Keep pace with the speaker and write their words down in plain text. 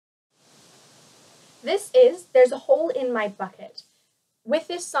This is There's a Hole in My Bucket. With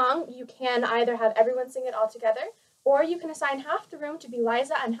this song, you can either have everyone sing it all together, or you can assign half the room to be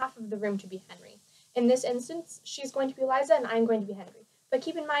Liza and half of the room to be Henry. In this instance, she's going to be Liza and I'm going to be Henry. But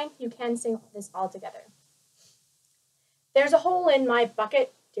keep in mind, you can sing this all together. There's a hole in my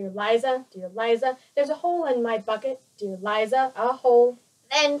bucket, dear Liza, dear Liza. There's a hole in my bucket, dear Liza, a hole.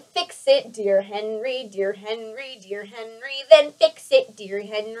 Then fix it, dear Henry, dear Henry, dear Henry. Then fix it, dear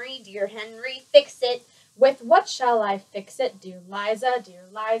Henry, dear Henry, fix it. With what shall I fix it, dear Liza, dear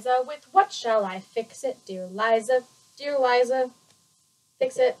Liza? With what shall I fix it, dear Liza, dear Liza?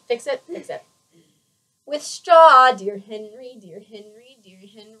 Fix it, fix it, fix it. With straw, dear Henry, dear Henry, dear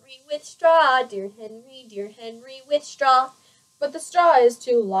Henry. With straw, dear Henry, dear Henry, with straw. But the straw is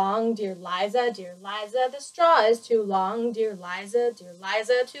too long, dear Liza, dear Liza. The straw is too long, dear Liza,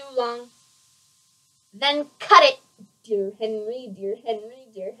 too long. Then cut it, dear Henry, dear Henry,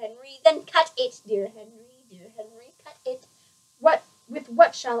 dear Henry. Then cut it, dear Henry, dear Henry, cut it. With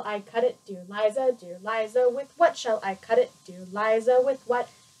what shall I cut it, dear Liza, dear Liza? With what shall I cut it, dear Liza? With what?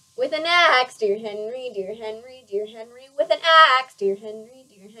 With an axe, dear Henry, dear Henry, dear Henry. With an axe, dear Henry,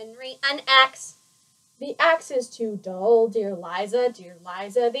 dear Henry, an axe. The axe is too dull, dear Liza, dear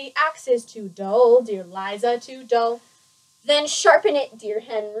Liza. The axe is too dull, dear Liza, too dull. Then sharpen it, dear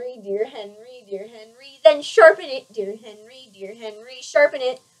Henry, dear Henry, dear Henry. Then sharpen it, dear Henry, dear Henry, sharpen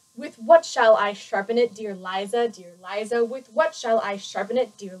it. With what shall I sharpen it, dear Liza, dear Liza? With what shall I sharpen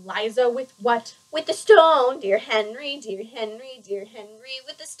it, dear Liza? With what? With the stone, dear Henry, dear Henry, dear Henry.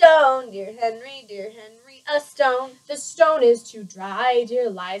 With the stone, dear Henry, dear Henry, a stone. The stone is too dry, dear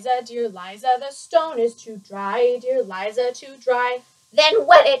Liza, dear Liza. The stone is too dry, dear Liza, too dry. Then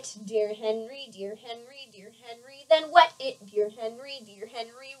wet it, dear Henry, dear Henry, dear Henry. Then wet it, dear Henry, dear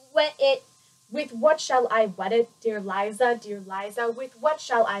Henry, wet it. With what shall I wet it, dear Liza, dear Liza? With what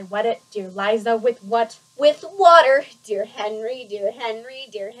shall I wet it, dear Liza? With what? With water, dear Henry, dear Henry,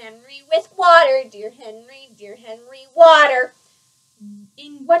 dear Henry. With water, dear Henry, dear Henry, water.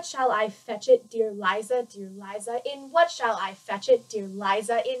 In what shall I fetch it, dear Liza, dear Liza? In what shall I fetch it, dear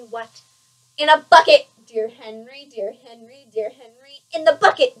Liza? In what? In a bucket, dear Henry, dear Henry, dear Henry. In the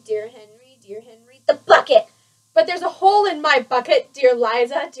bucket, dear Henry, dear Henry, the bucket. But there's a hole in my bucket, dear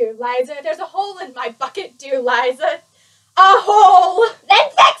Liza, dear Liza. There's a hole in my bucket, dear Liza. A hole! Then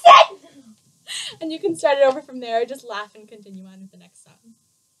fix it! And you can start it over from there. Just laugh and continue on with the next.